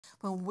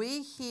when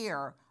we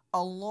hear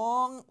a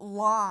long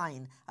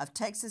line of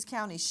Texas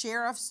County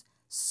sheriffs,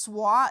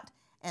 SWAT,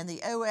 and the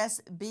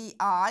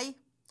OSBI.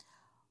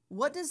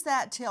 What does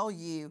that tell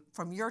you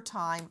from your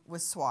time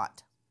with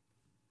SWAT?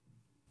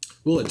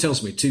 Well, it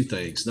tells me two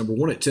things. Number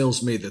one, it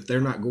tells me that they're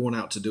not going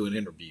out to do an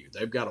interview.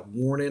 They've got a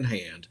warrant in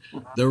hand.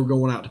 They're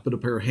going out to put a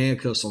pair of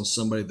handcuffs on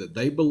somebody that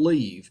they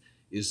believe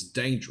is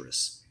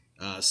dangerous.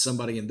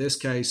 Somebody in this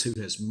case who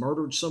has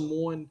murdered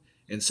someone,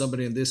 and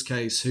somebody in this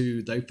case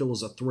who they feel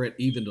is a threat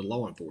even to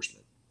law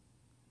enforcement.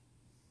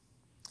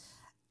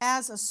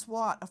 As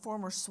a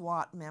former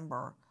SWAT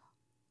member,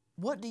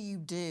 what do you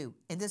do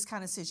in this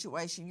kind of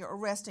situation? You're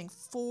arresting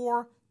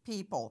 4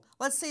 people.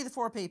 Let's see the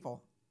 4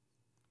 people.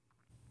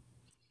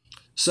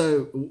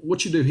 So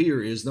what you do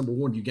here is, number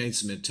one, you gain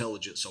some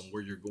intelligence on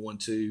where you're going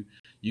to.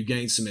 You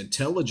gain some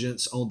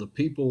intelligence on the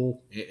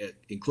people,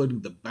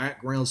 including the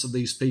backgrounds of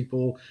these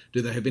people.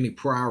 Do they have any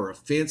prior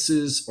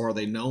offenses? Are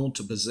they known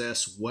to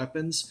possess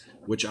weapons,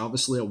 which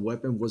obviously a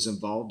weapon was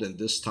involved in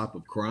this type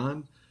of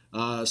crime?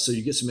 So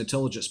you get some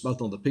intelligence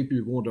both on the people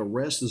you're going to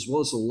arrest as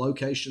well as the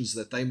locations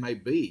that they may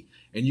be.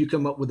 And you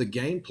come up with a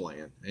game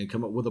plan and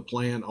come up with a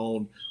plan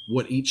on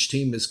what each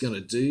team is going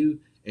to do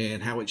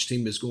and how each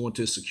team is going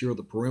to secure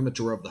the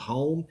perimeter of the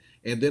home,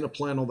 and then a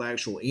plan on the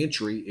actual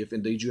entry if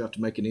indeed you have to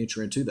make an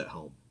entry into that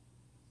home.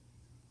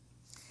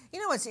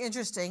 You know what's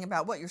interesting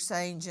about what you're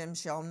saying,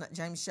 James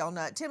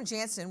Shelnut? Tim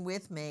Jansen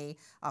with me,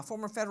 a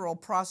former federal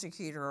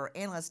prosecutor,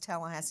 analyst,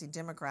 Tallahassee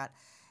Democrat,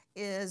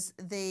 is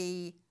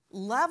the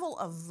level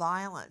of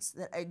violence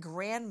that a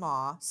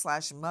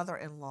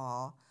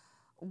grandma/mother-in-law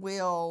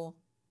will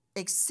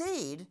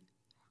exceed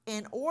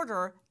in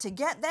order to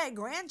get that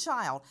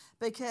grandchild,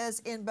 because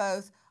in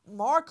both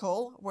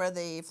Markle, where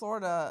the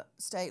Florida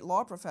State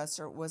law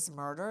professor was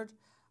murdered,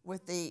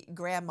 with the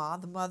grandma,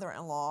 the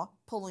mother-in-law,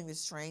 pulling the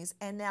strings,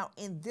 and now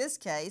in this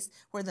case,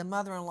 where the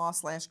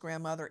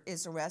mother-in-law/grandmother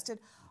is arrested,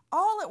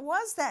 all it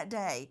was that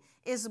day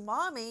is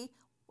mommy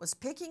was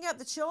picking up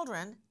the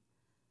children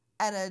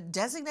at a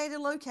designated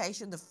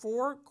location, the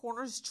Four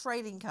Corners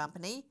Trading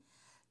Company,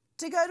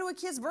 to go to a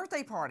kid's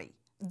birthday party.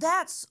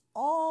 That's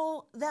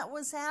all that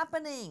was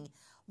happening.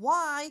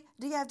 Why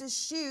do you have to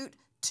shoot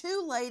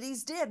 2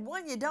 ladies dead?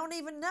 One you don't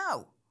even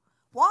know.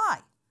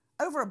 Why?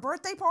 Over a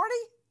birthday party?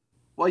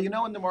 Well, you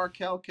know, in the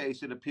Markell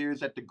case, it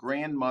appears that the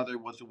grandmother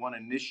was the one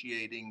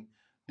initiating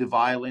the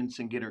violence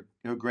and get her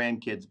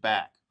grandkids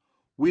back.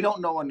 We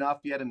don't know enough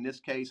yet in this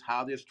case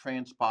how this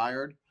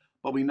transpired,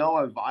 but we know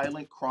a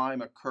violent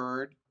crime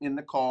occurred in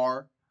the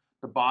car.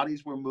 The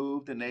bodies were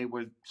moved and they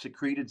were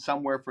secreted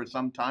somewhere for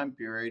some time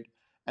period.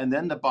 And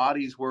then the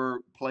bodies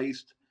were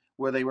placed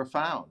where they were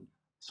found.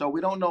 So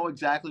we don't know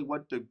exactly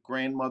what the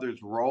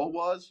grandmother's role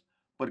was,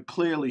 but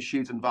clearly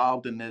she's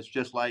involved in this,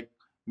 just like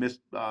Miss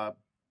Adelson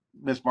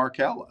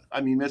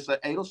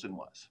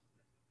was.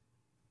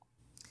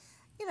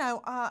 You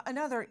know,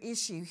 another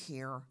issue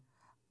here.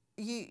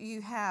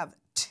 You have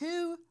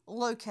 2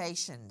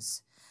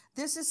 locations.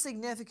 This is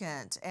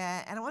significant,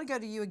 and I want to go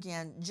to you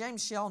again,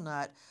 James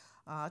Shelnut,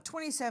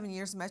 27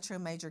 years Metro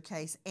Major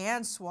case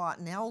and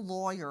SWAT, now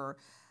lawyer.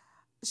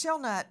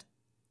 Shelnut,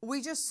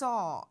 we just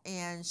saw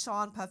in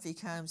Sean Puffy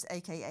Combs,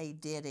 a.k.a.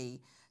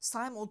 Diddy,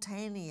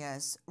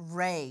 simultaneous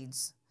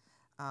raids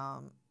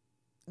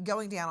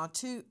going down on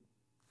two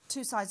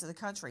sides of the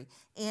country.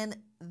 And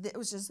it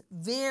was just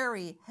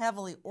very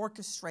heavily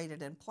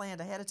orchestrated and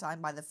planned ahead of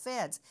time by the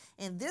feds.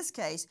 In this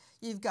case,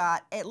 you've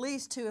got at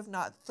least 2, if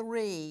not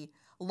 3,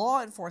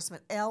 law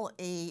enforcement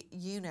LE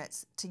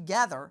units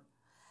together,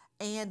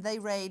 and they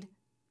raid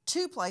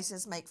 2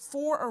 places, make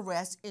 4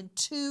 arrests in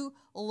 2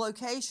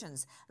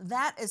 locations.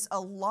 That is a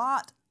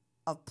lot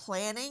of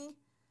planning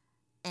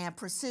and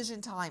precision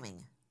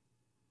timing.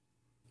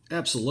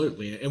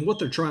 Absolutely. And what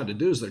they're trying to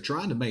do is they're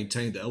trying to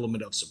maintain the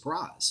element of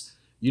surprise.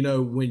 You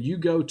know, when you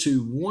go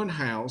to one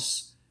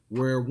house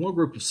where one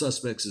group of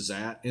suspects is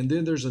at, and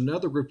then there's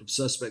another group of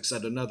suspects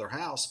at another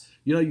house,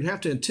 you know, you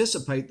have to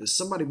anticipate that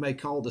somebody may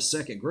call the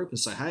second group and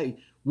say, hey,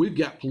 we've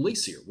got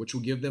police here, which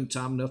will give them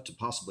time enough to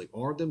possibly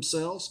arm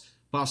themselves,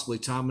 possibly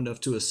time enough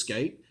to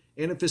escape.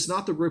 And if it's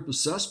not the group of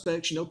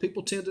suspects, you know,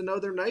 people tend to know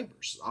their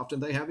neighbors.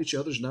 Often they have each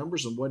other's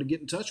numbers and way to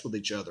get in touch with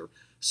each other.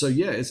 So,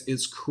 yeah,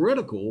 it's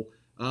critical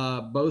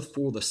both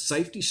for the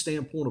safety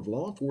standpoint of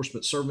law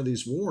enforcement serving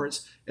these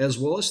warrants, as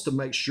well as to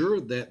make sure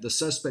that the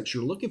suspects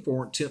you're looking for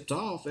aren't tipped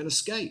off and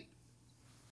escape.